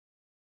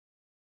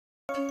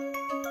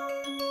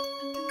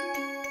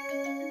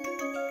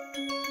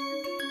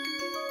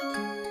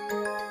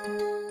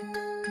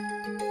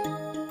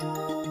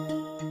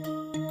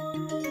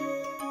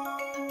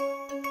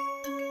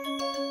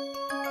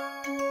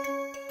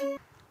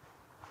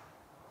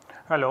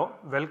Hello,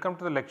 welcome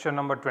to the lecture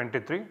number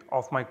 23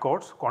 of my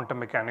course Quantum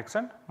Mechanics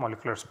and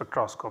Molecular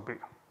Spectroscopy.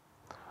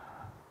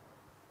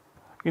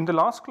 In the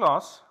last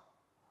class,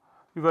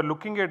 we were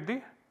looking at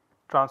the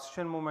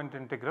transition moment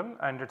integral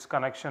and its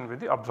connection with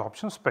the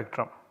absorption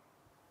spectrum.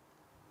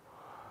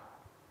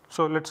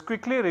 So, let us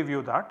quickly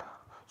review that.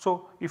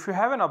 So, if you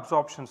have an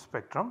absorption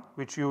spectrum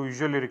which you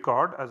usually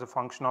record as a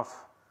function of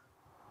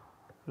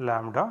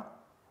lambda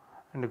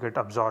and you get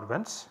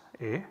absorbance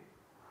A,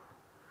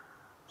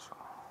 so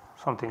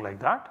something like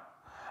that,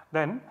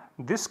 then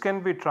this can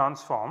be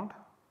transformed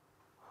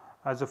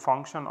as a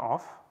function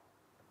of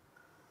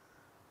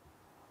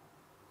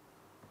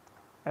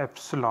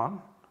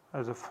epsilon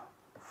as a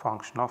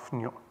function of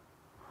nu.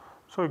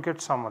 So, you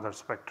get some other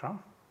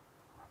spectrum,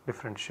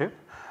 different shape,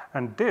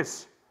 and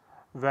this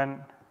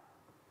when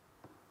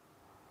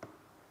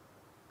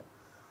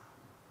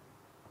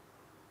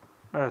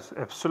as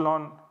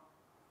epsilon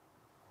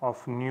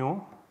of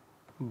nu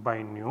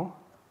by nu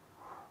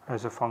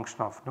as a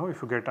function of nu,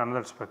 if you get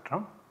another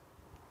spectrum.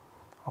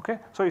 Okay.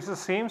 So, it is the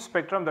same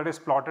spectrum that is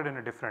plotted in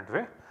a different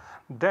way.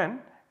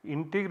 Then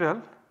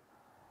integral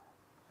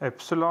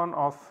epsilon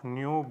of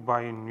nu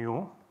by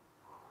nu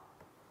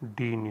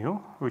d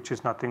nu, which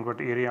is nothing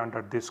but area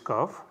under this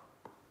curve,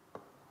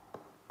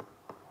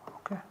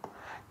 okay,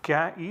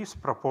 is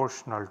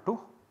proportional to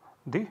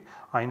the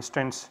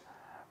Einstein's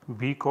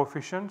B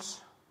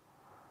coefficients,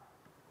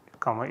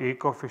 comma A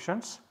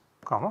coefficients,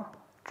 comma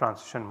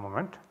transition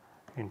moment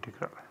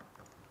integral.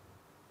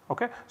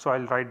 Okay. So, I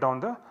will write down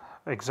the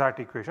exact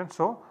equation.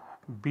 So,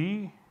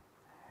 B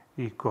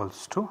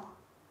equals to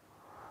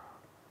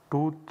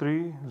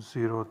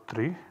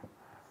 2303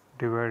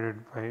 divided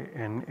by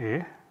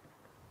Na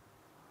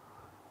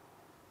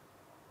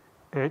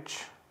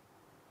H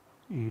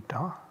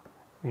eta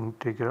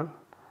integral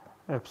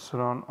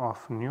epsilon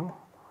of nu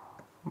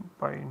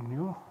by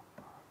nu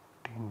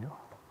d nu,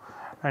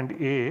 and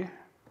A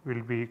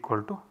will be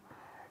equal to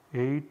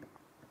 8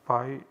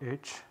 pi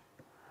h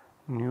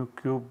nu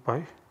cube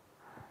by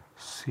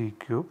c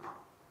cube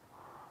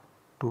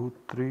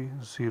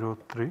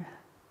 2303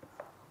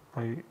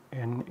 by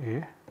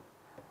Na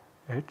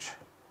h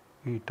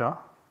eta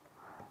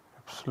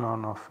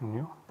epsilon of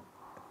nu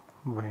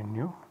by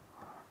nu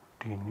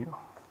d nu,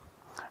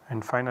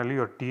 and finally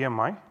your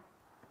TMI,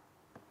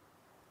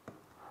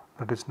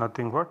 that is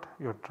nothing but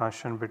your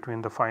transition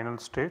between the final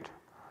state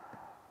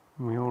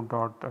mu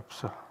dot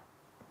epsilon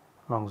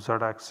along z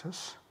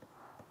axis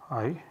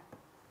I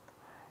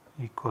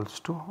equals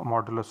to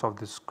modulus of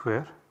this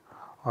square,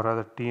 or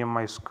rather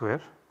TMI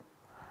square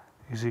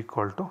is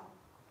equal to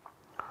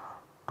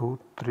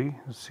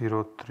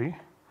 2303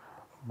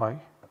 by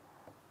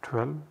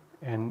 12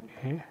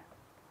 Na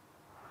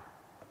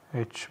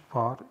h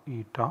bar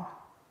eta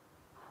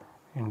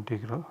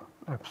integral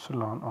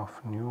epsilon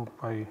of nu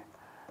by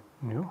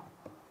nu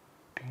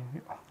d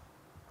nu.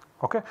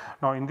 Okay.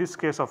 Now, in this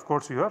case of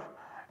course your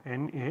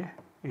Na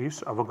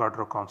is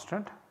Avogadro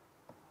constant,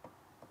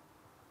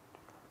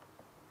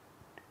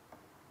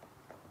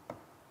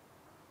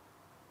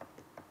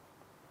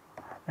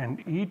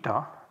 and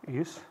eta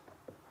is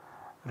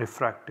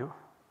refractive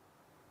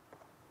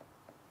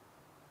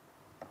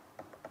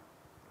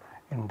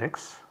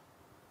index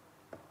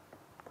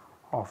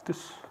of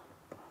this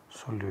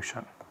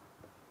solution.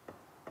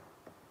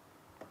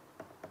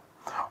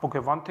 Okay,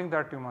 one thing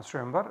that you must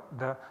remember,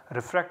 the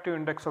refractive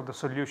index of the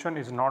solution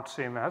is not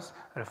same as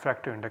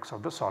refractive index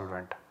of the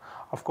solvent.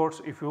 Of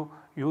course, if you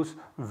use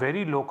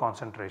very low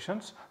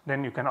concentrations,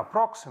 then you can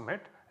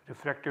approximate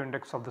refractive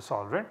index of the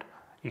solvent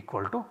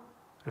equal to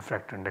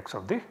refractive index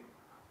of the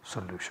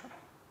solution.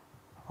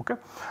 Okay.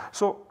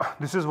 So,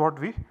 this is what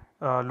we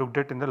looked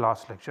at in the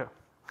last lecture.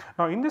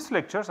 Now, in this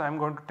lectures I am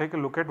going to take a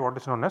look at what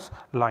is known as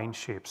line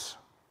shapes.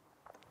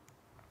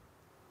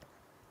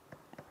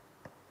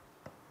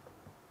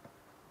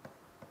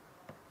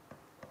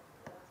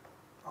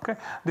 Okay.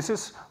 This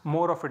is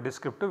more of a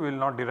descriptive, we will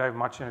not derive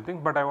much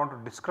anything, but I want to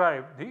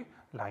describe the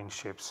line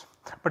shapes.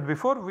 But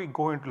before we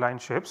go into line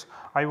shapes,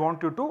 I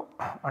want you to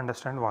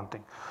understand one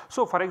thing.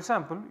 So, for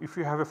example, if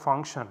you have a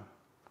function,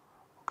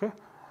 okay,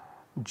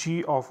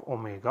 g of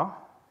omega,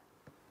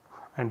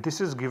 and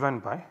this is given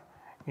by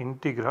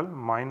integral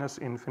minus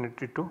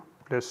infinity to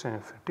plus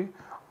infinity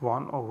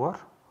 1 over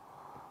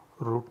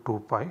root 2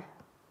 pi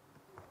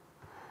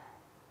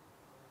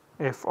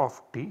f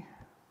of t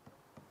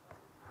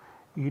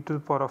e to the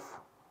power of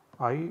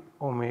I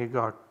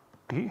omega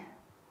t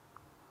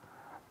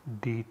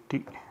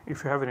dt,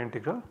 if you have an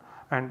integral,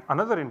 and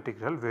another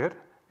integral where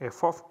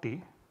f of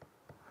t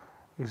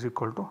is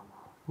equal to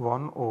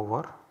 1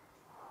 over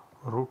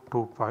root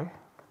 2 pi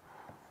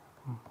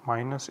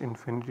minus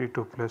infinity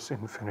to plus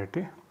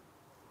infinity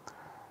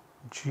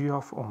g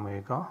of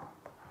omega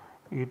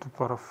e to the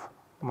power of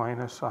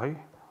minus I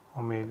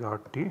omega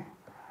t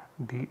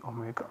d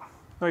omega.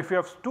 Now, if you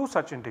have two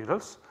such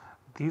integrals,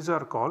 these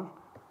are called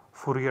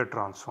Fourier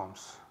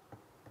transforms.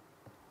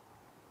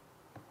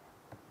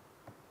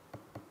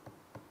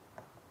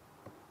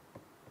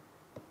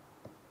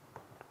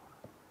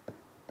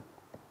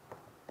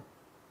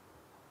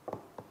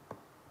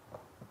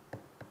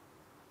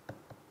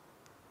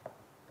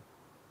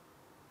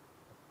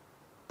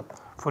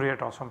 Fourier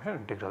transformation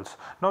integrals.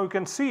 Now you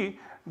can see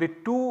the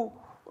two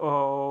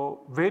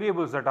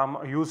variables that I am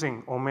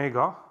using,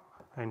 omega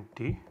and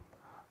t.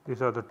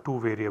 These are the two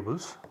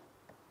variables.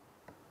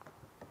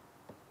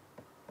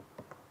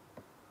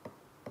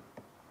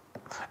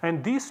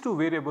 And these two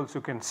variables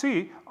you can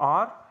see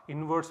are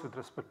inverse with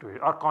respect to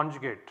it, are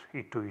conjugate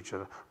to each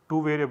other.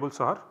 Two variables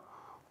are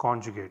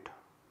conjugate.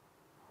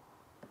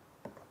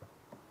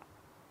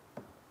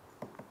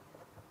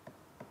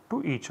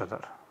 To each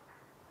other.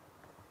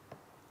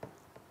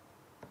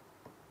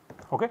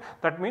 Okay.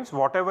 That means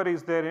whatever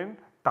is there in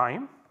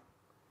time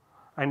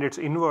and its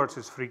inverse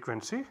is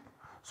frequency.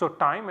 So,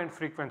 time and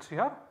frequency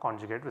are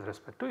conjugate with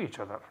respect to each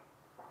other.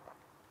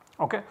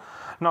 Okay.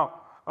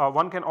 Now,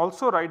 one can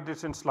also write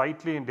this in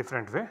slightly in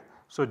different way.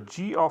 So,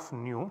 g of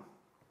nu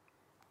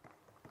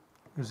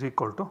is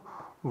equal to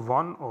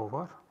 1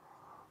 over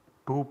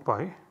 2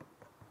 pi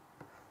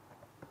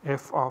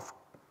f of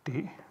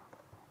t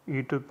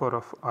e to the power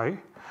of I.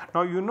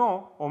 Now, you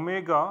know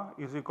omega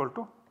is equal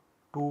to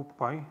 2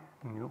 pi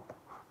nu.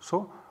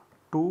 So,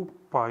 2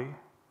 pi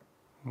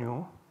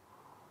nu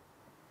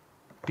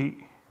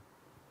t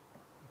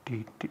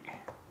dt.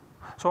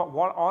 So,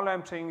 all I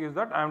am saying is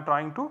that I am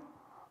trying to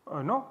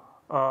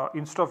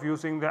instead of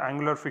using the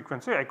angular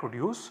frequency, I could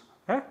use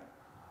a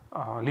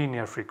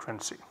linear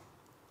frequency.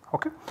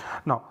 Okay.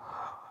 Now,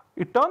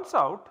 it turns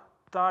out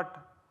that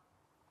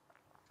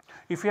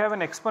if you have an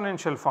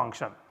exponential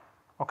function,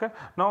 okay.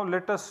 Now,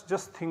 let us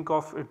just think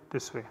of it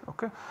this way.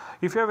 Okay.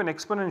 If you have an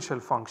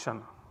exponential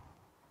function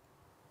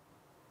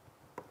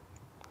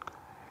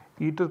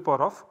e to the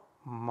power of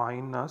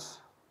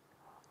minus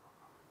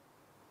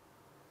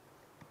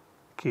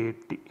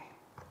kt.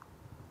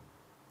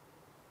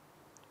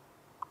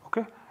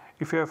 Okay.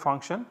 If you have a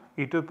function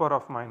e to the power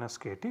of minus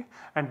kt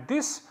and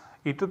this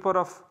e to the power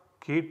of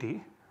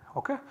kt,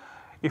 okay,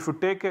 if you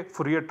take a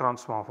Fourier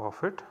transform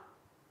of it,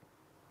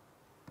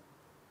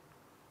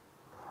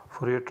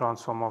 Fourier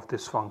transform of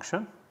this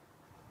function,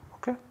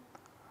 okay,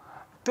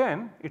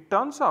 then it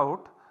turns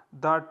out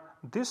that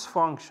this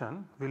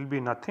function will be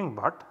nothing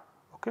but,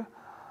 okay,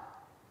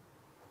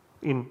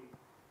 in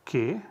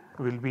k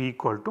will be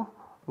equal to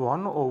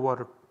 1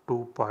 over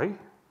 2 pi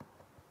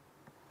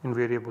in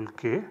variable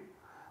k,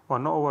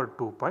 1 over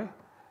 2 pi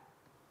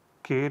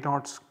k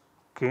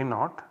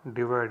naught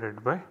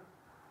divided by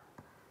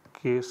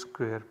k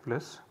square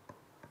plus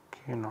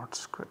k naught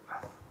square.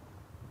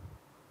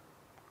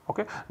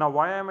 Okay. Now,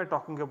 why am I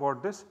talking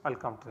about this? I will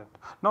come to that.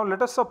 Now,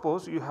 let us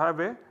suppose you have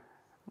a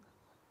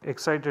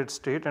excited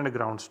state and a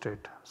ground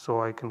state.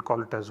 So, I can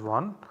call it as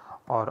 1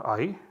 or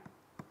I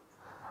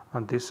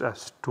and this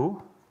as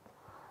 2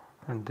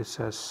 and this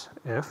as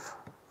F.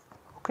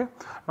 Okay.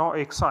 Now,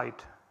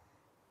 excite,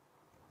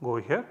 go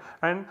here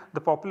and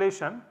the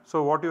population.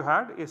 So, what you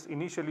had is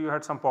initially you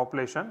had some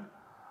population,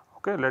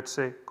 okay, let us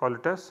say call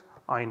it as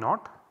I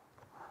naught,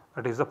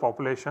 that is the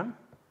population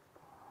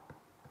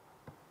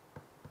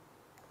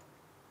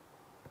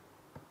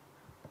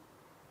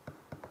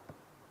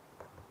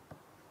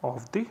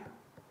of the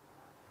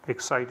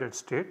excited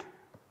state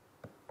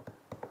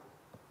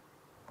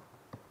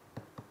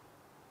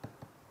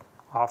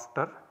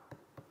after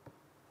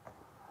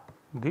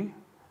the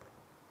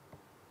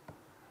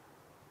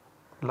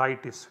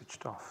light is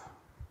switched off.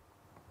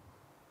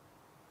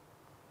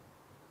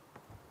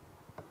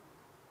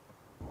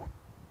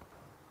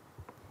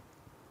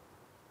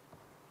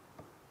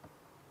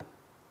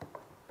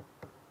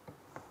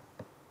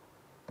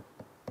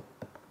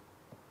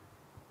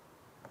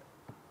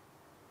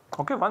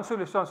 Okay, once you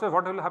switch off,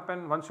 what will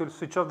happen? Once you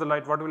switch off the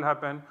light, what will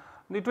happen?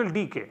 It will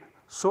decay.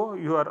 So,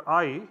 your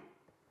I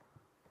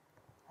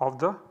of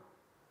the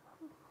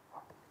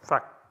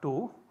fact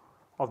 2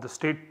 of the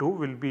state 2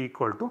 will be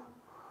equal to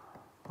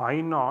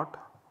I naught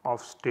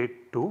of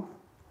state 2,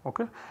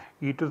 okay,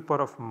 e to the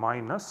power of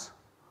minus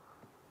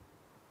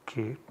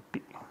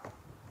kt.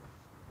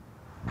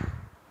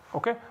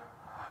 Okay.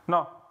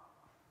 Now,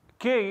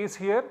 k is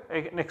here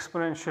an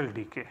exponential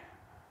decay.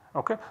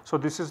 Okay. So,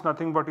 this is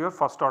nothing but your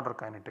first order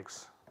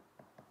kinetics.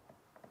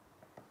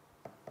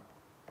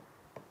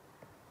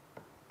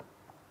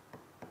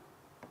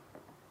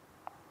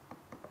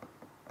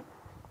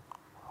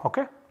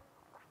 Okay.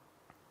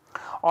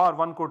 Or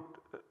one could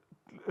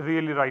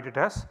really write it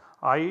as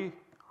I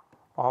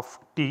of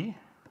t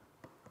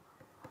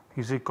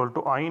is equal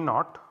to I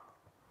naught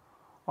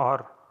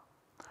or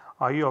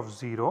I of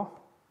 0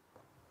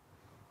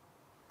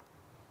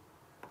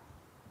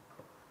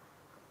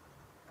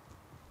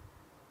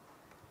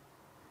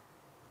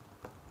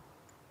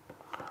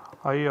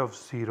 I of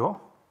 0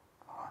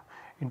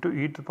 into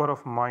e to the power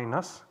of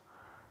minus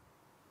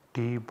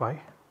t by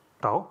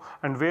tau,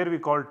 and where we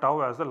call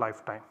tau as the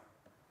lifetime.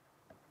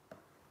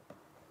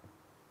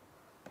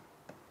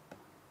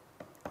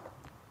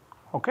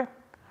 Okay.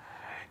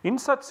 In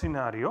such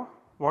scenario,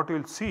 what you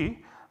will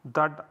see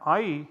that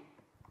I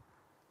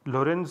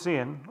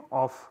Lorentzian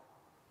of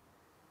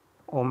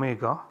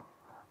omega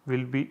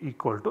will be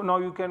equal to, now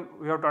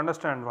we have to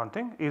understand one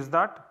thing is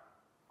that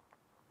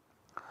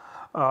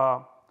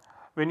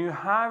when you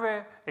have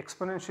a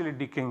exponentially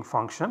decaying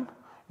function,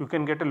 you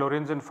can get a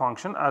Lorentzian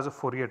function as a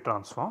Fourier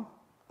transform.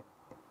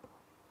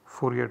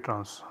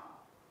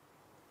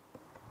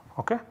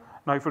 Okay.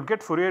 Now, if you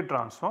get Fourier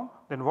transform,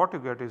 then what you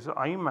get is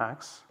I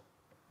max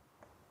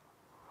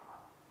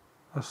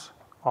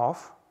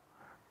of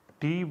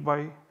t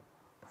by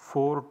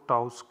 4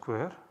 tau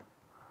square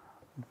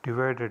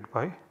divided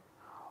by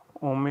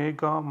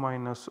omega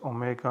minus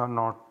omega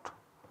naught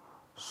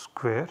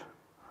square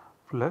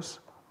plus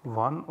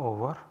 1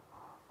 over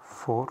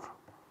 4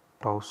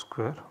 tau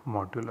square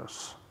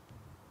modulus.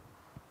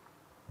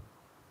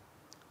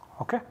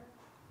 Okay.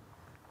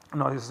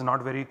 Now, this is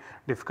not very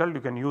difficult,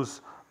 you can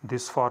use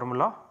this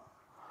formula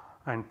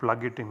and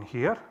plug it in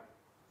here,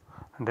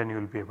 and then you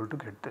will be able to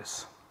get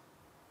this.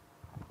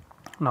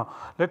 Now,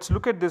 let us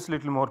look at this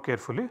little more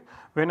carefully.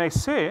 When I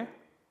say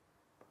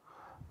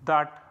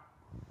that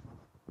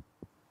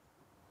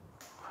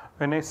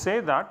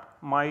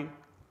my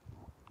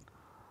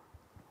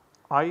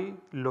I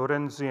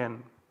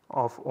Lorentzian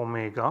of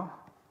omega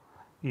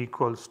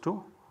equals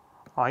to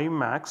I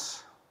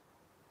max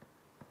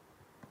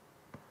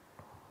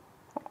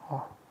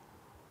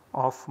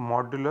of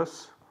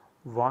modulus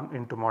 1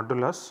 into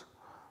modulus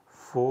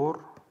 4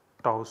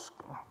 tau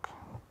square. Okay.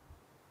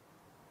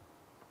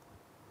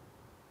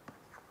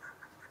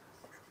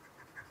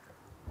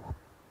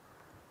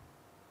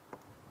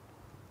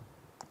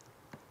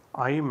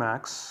 I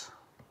max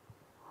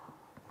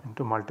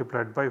into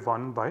multiplied by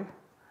 1 by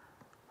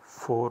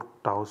 4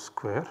 tau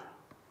square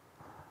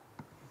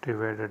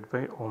divided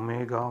by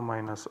omega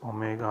minus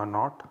omega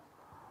naught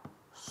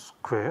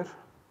square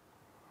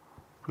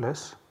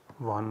plus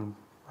 1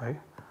 by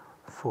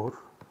 4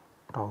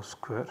 tau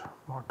square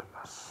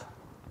modulus.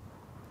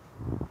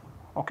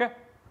 Okay.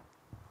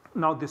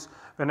 Now, this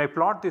when I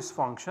plot this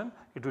function,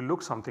 it will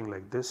look something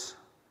like this.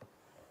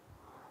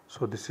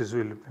 So, this is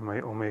will be my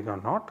omega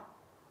naught.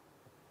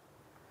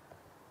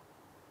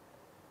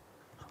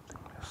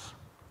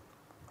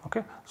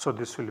 Okay. So,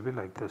 this will be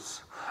like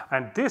this,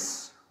 and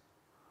this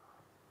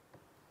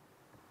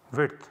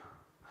width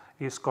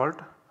is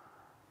called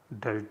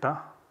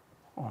delta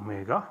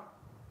omega,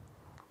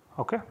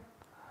 okay,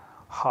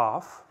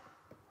 half.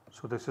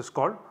 So, this is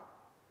called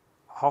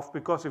half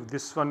because if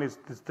this one is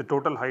the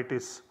total height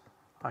is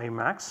I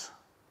max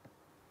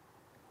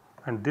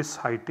and this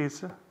height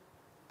is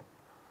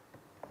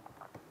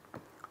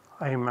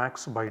I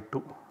max by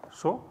 2.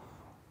 So,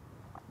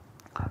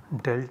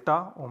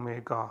 delta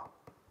omega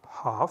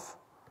half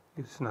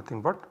is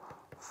nothing but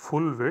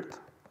full width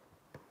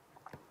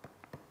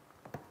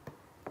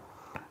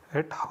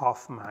at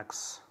half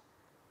max,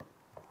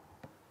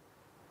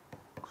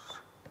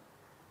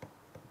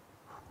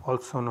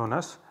 also known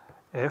as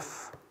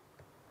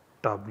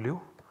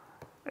FWHM,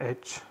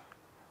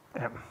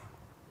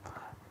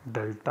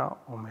 delta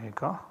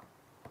omega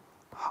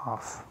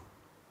half.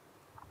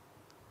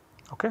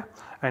 Okay.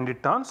 And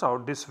it turns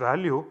out this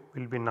value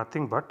will be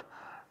nothing but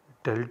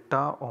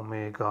delta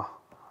omega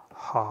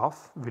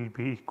half will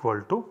be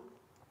equal to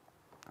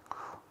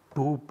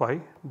 2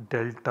 pi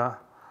delta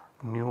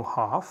nu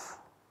half.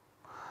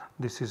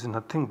 This is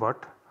nothing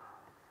but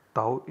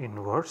tau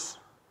inverse.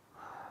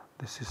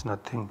 This is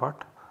nothing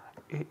but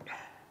A.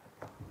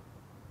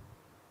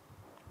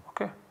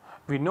 Okay.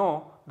 We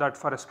know that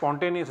for a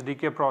spontaneous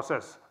decay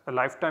process, the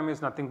lifetime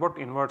is nothing but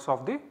inverse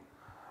of the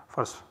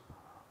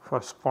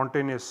for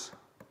spontaneous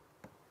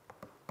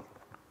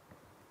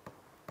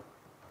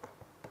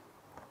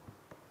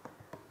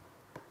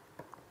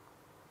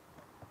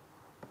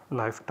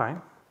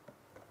lifetime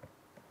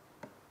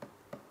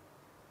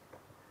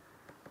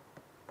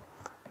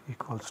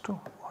equals to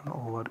 1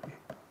 over A.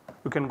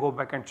 You can go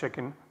back and check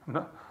in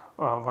the,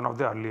 one of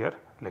the earlier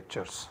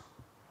lectures.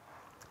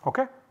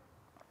 Okay.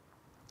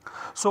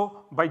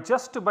 So, by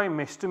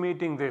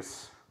estimating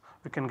this,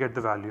 we can get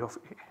the value of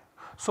A.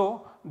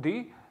 So,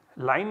 the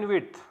line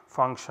width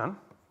function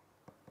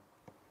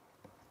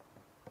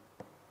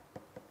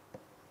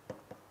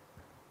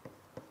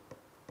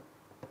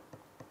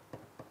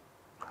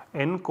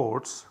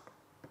encodes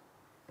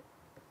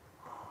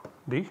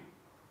the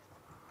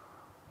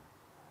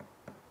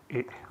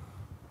A.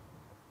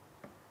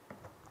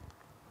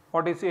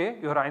 What is A?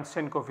 Your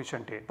Einstein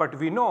coefficient A. But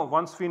we know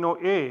once we know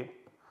A,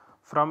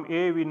 from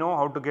A we know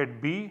how to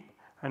get B,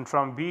 and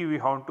from B we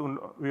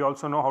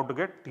also know how to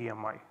get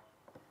TMI.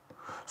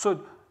 So,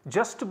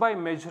 just by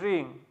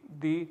measuring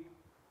the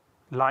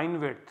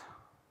line width,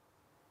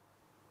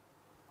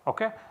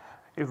 okay,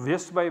 if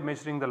just by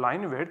measuring the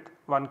line width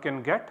one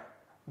can get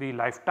the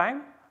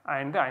lifetime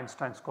and the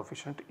Einstein's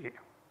coefficient A.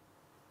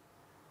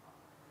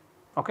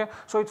 Okay.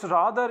 So, it is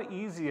rather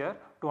easier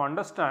to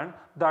understand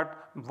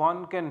that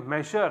one can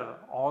measure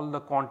all the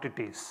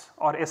quantities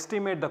or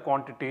estimate the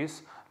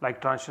quantities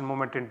like transition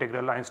moment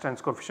integral,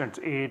 Einstein's coefficient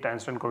A,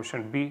 Einstein's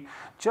coefficient B,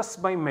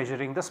 just by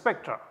measuring the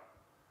spectra,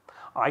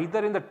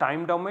 either in the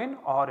time domain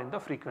or in the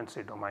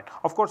frequency domain.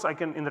 Of course, I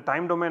can in the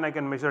time domain I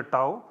can measure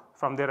tau,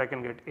 from there I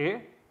can get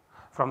A,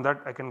 from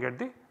that I can get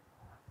the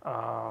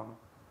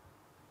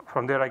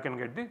from there I can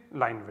get the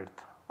line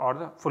width or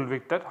the full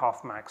width at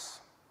half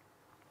max.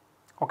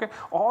 Okay.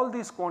 All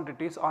these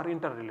quantities are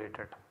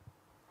interrelated.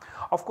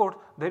 Of course,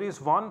 there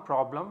is one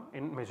problem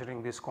in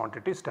measuring these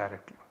quantities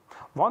directly.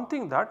 One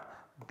thing that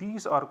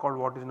these are called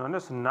what is known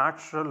as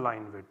natural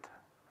line width.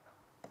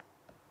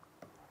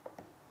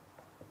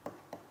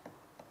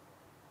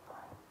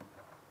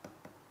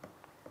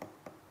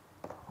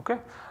 Okay.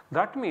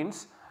 That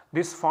means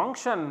this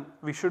function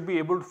we should be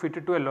able to fit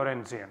it to a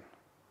Lorentzian.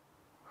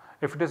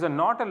 If it is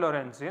not a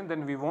Lorentzian,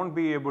 then we will not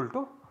be able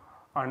to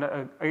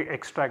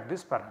extract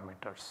these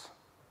parameters.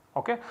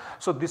 Okay.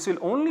 So, this will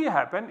only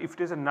happen if it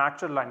is a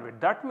natural line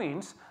width. That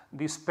means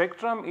the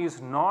spectrum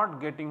is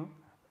not getting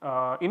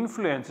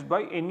influenced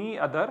by any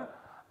other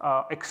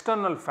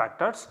external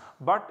factors,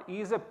 but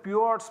is a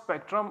pure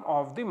spectrum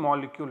of the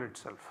molecule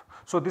itself.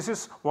 So, this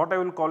is what I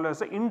will call as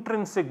the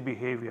intrinsic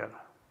behavior.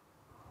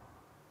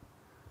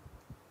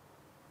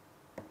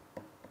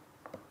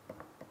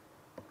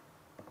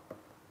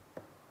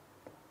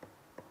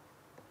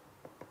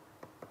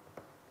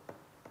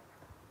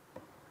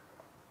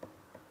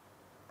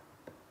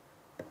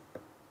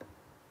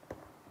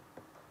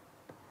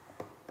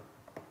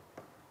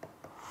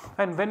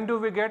 And when do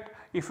we get,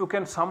 if you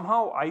can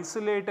somehow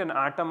isolate an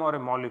atom or a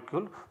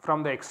molecule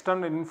from the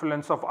external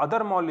influence of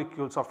other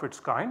molecules of its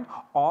kind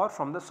or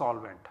from the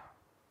solvent,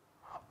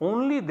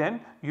 only then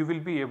you will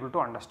be able to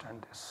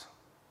understand this,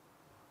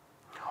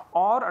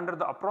 or under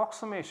the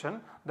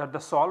approximation that the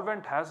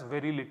solvent has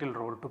very little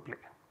role to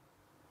play.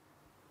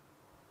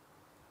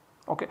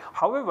 Okay.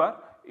 However,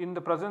 in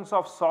the presence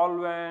of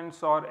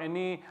solvents or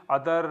any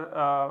other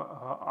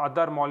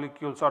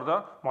molecules or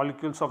the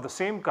molecules of the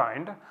same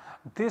kind,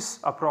 this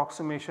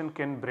approximation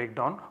can break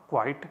down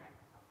quite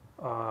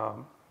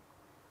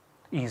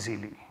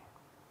easily.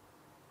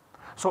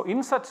 So,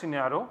 in such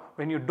scenario,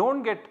 when you do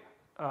not get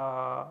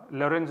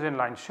Lorentzian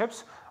line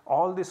shapes,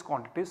 all these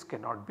quantities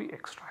cannot be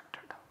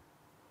extracted.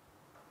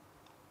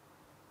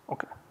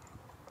 Okay.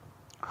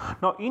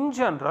 Now, in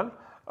general,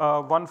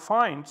 one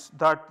finds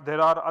that there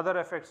are other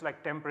effects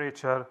like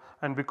temperature,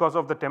 and because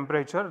of the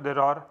temperature there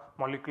are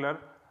molecular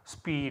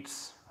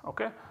speeds,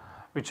 okay,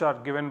 which are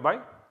given by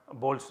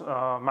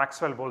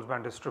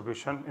Maxwell-Boltzmann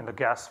distribution in the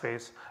gas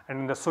phase, and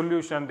in the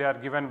solution they are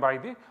given by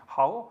the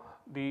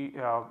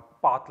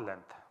path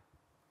length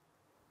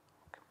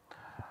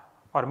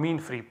or mean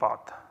free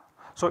path.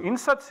 So, in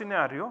such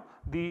scenario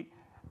the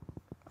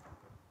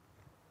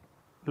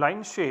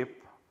line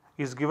shape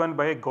is given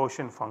by a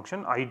Gaussian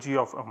function Ig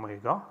of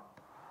omega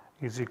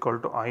is equal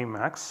to I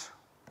max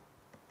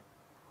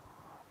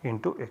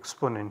into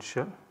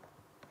exponential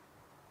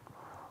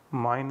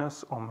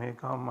minus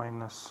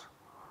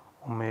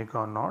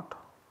omega naught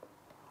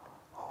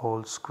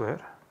whole square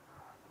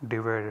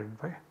divided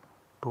by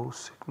 2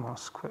 sigma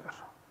square.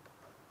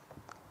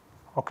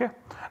 Okay.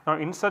 Now,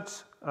 in such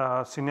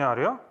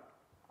scenario,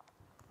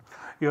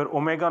 your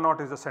omega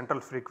naught is the central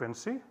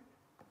frequency,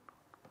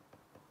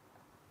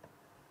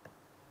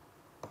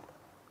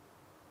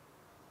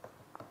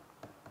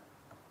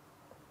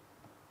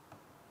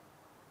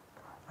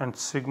 and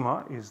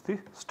sigma is the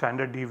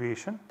standard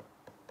deviation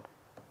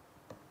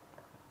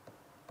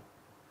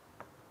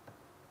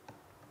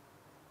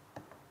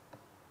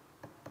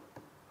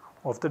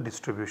of the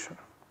distribution.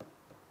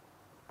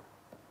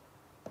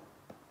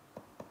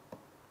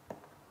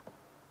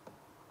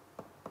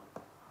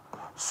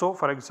 So,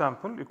 for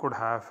example, you could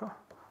have,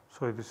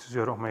 so this is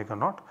your omega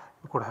naught,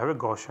 you could have a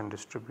Gaussian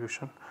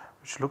distribution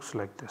which looks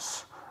like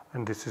this,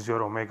 and this is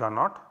your omega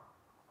naught,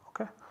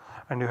 okay,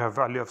 and you have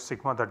value of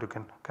sigma that you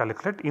can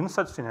calculate. In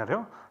such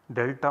scenario,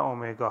 delta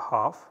omega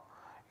half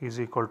is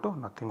equal to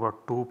nothing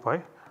but 2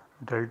 pi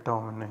delta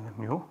omega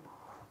nu.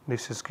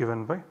 This is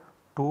given by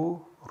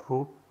 2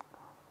 root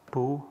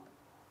 2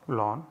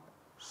 ln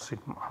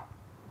sigma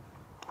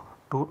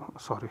 2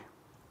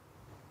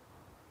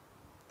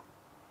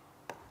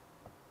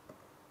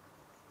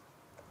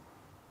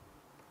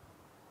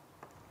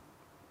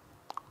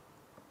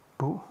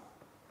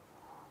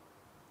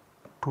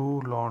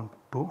 ln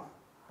 2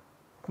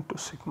 into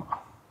sigma,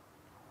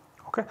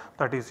 okay,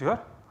 that is your,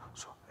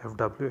 so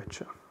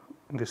FWH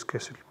in this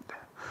case it will be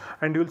there.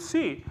 And you will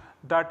see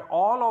that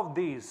all of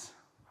these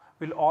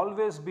will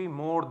always be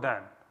more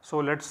than, so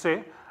let us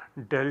say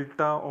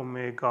delta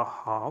omega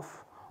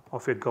half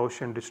of a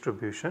Gaussian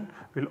distribution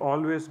will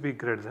always be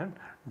greater than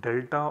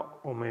delta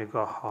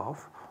omega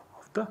half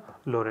of the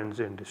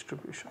Lorentzian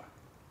distribution,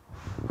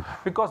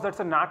 because that is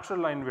a natural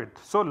line width.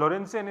 So,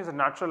 Lorentzian is a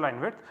natural line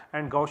width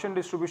and Gaussian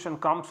distribution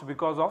comes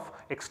because of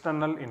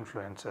external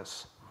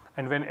influences,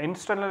 and when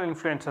external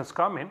influences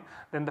come in,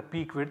 then the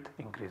peak width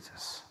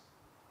increases.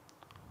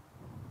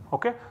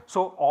 Okay.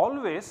 So,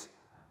 always,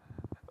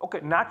 okay,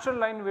 natural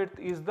line width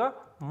is the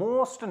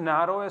most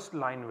narrowest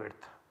line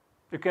width.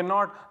 You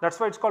cannot, that is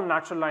why it is called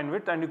natural line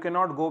width, and you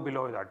cannot go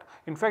below that.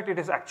 In fact, it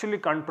is actually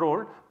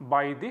controlled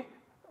by the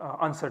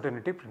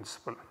uncertainty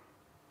principle.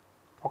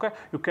 Okay.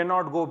 You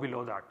cannot go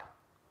below that,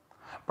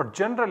 but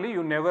generally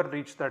you never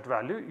reach that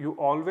value. You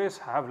always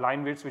have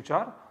line widths which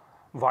are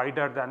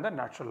wider than the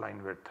natural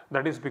line width.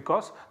 That is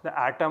because the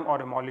atom or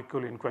a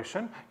molecule in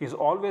question is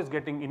always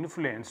getting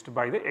influenced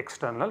by the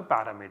external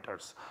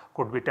parameters.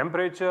 Could be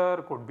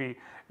temperature, could be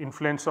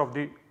influence of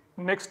the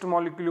next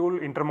molecule,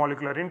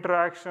 intermolecular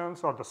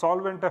interactions or the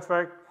solvent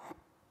effect.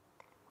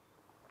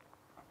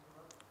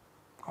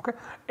 Okay,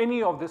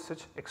 any of this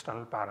such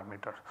external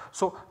parameter.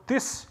 So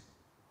this,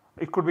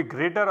 it could be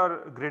greater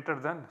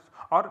than,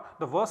 or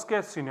the worst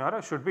case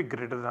scenario should be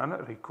greater than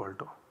or equal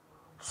to.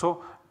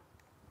 So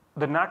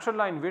the natural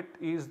line width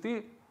is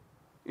the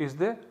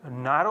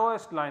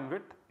narrowest line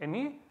width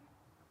any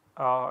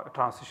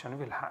transition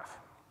will have.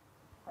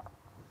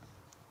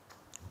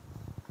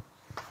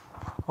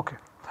 Okay.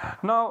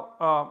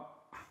 Now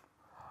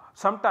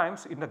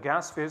sometimes in the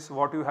gas phase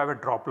what you have a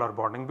Doppler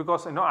bonding,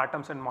 because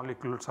atoms and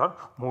molecules are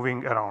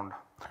moving around.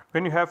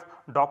 When you have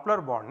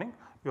Doppler bonding,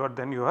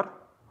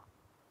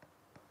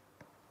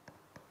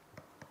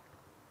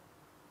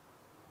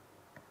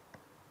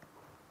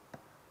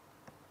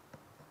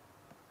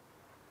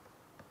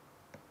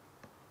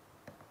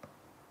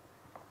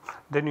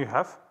 then you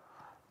have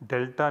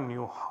delta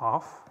nu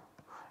half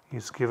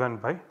is given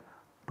by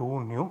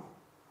 2 nu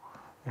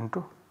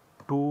into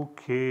 2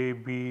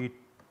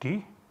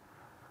 kBT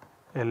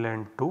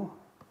ln 2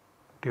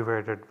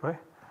 divided by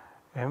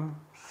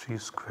mc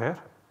square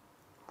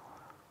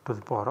to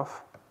the power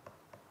of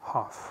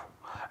half.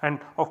 And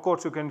of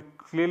course, you can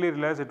clearly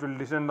realize it will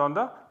depend on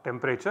the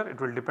temperature,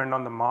 it will depend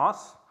on the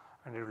mass,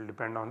 and it will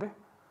depend on the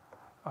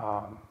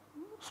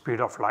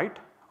speed of light.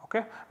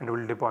 Okay, and it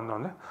will depend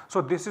on the,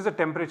 so this is a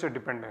temperature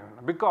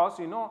dependent, because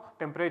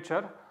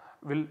temperature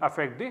will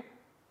affect the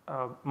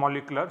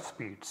molecular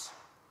speeds.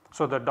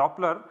 So the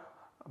Doppler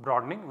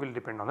broadening will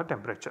depend on the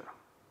temperature.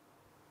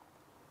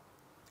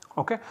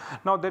 Okay.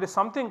 Now there is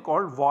something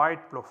called void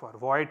profile,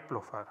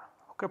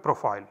 okay,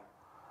 profile,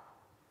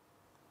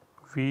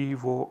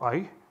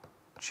 VOIGT.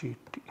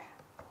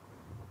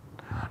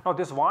 Now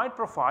this void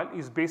profile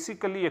is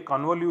basically a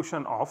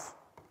convolution of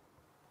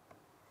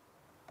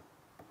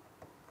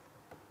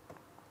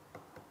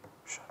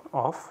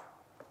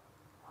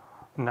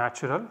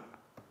natural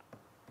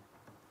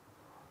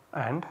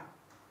and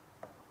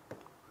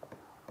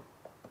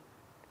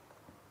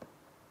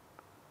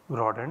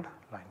broadened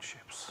line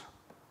shapes.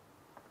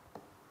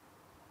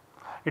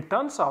 It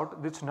turns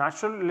out this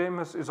natural line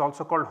is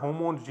also called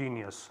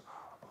homogeneous,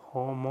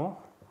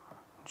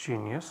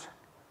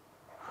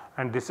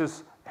 and this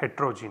is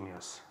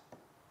heterogeneous.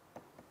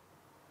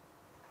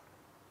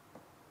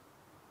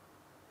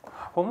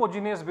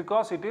 Homogeneous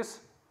because it is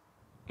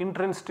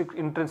intrinsic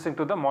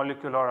to the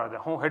molecule, or other.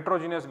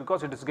 Heterogeneous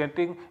because it is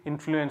getting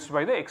influenced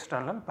by the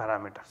external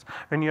parameters.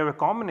 When you have a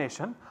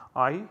combination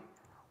I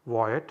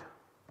void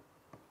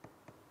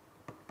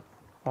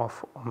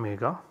of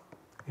omega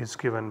is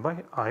given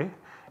by I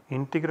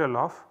integral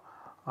of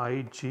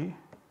Ig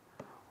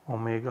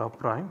omega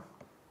prime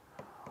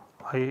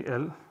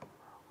IL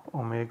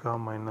omega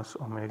minus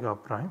omega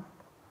prime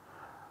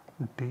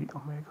d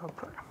omega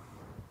prime.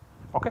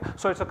 Okay.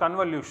 So it is a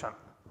convolution.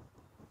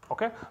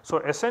 Okay. So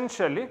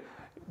essentially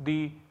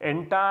the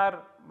entire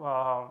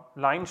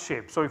line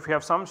shape, so if you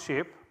have some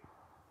shape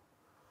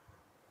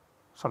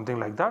something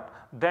like that,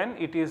 then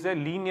it is a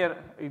linear,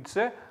 it is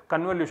a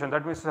convolution,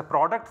 that means it is a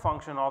product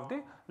function of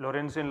the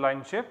Lorentzian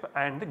line shape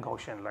and the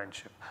Gaussian line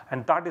shape,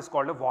 and that is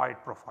called a void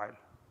profile.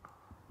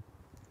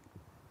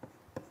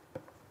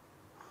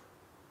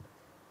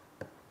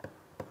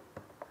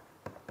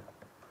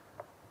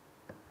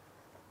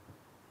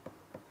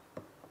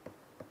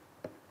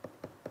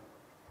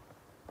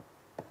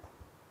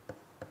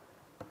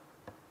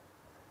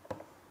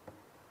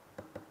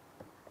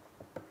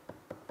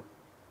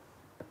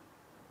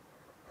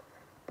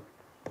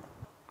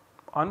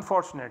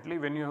 Unfortunately,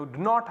 when you do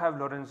not have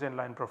Lorentzian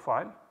line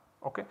profile,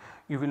 okay,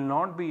 you will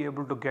not be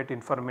able to get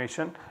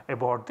information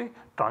about the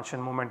transition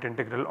moment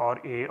integral or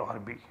A or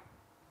B.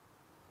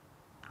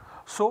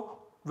 So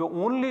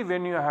only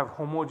when you have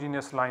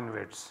homogeneous line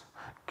widths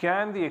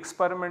can the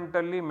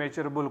experimentally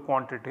measurable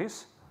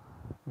quantities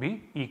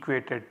be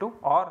equated to,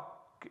 or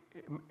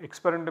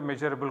experimentally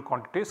measurable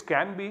quantities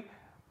can be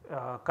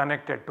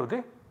connected to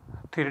the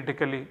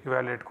theoretically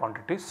evaluated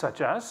quantities such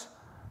as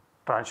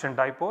transition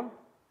dipole,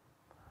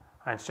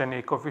 Einstein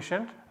A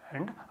coefficient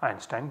and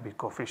Einstein B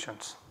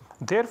coefficients.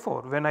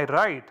 Therefore, when I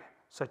write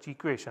such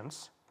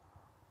equations,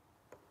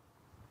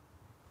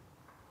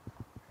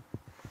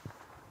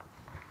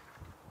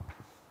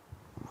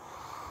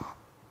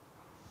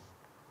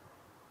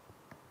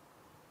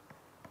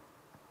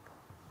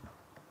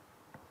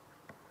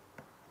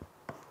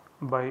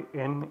 by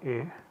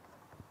NA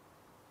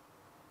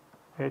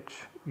H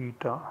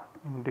eta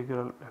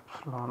integral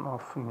epsilon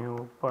of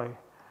nu by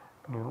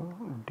nu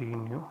d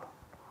nu,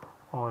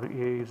 or A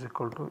is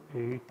equal to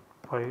 8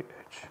 pi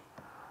h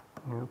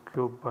nu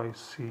cube by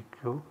c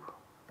cube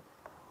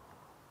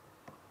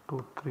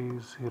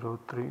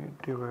 2303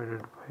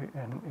 divided by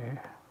NA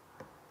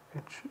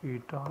h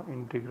eta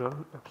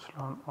integral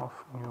epsilon of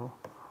nu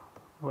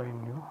by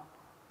nu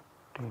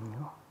d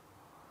nu,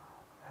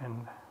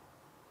 and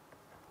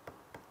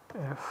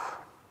f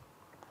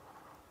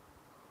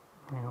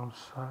mu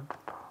z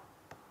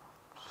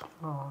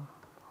epsilon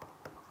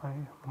I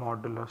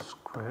modulus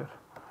square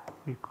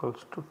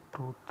equals to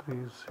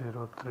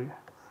 2303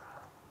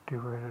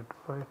 divided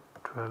by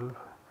 12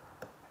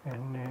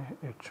 Na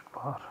h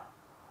bar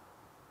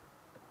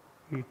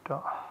eta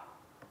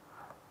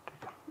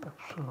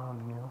epsilon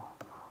nu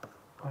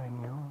by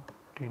nu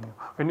t nu.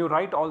 When you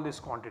write all these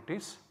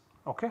quantities,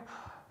 okay,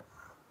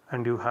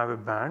 and you have a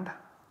band,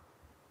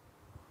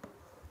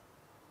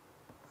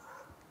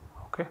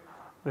 okay,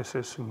 this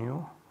is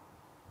nu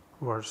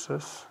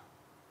versus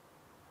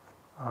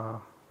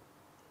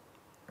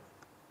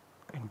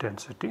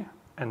intensity,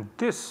 and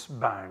this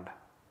band,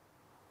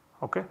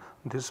 okay,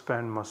 this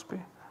band must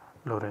be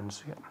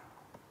Lorentzian.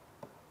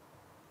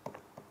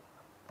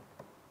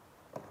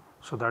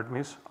 So that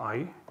means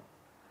I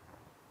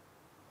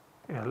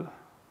L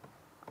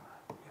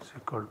is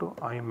equal to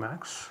I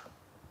max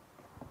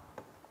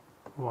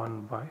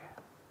 1 by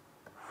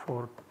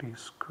 4t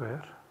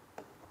square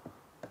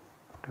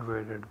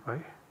divided by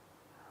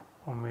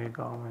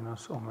omega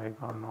minus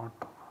omega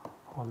naught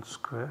whole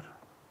square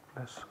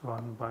plus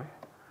 1 by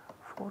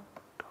 4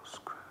 tau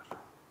square.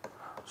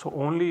 So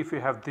only if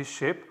you have this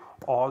shape,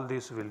 all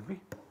these will be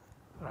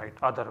right,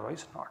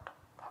 otherwise not.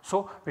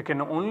 So we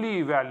can only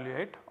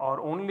evaluate or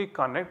only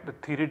connect the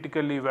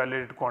theoretically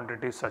evaluated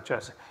quantities such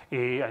as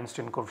A,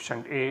 Einstein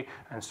coefficient A,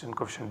 Einstein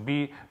coefficient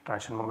B,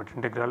 transition moment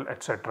integral,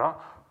 etc.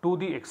 to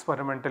the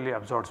experimentally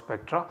observed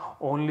spectra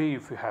only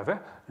if you have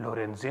a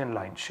Lorentzian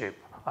line shape,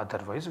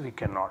 otherwise we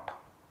cannot.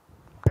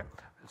 Okay,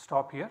 we'll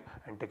stop here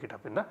and take it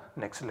up in the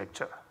next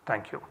lecture.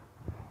 Thank you.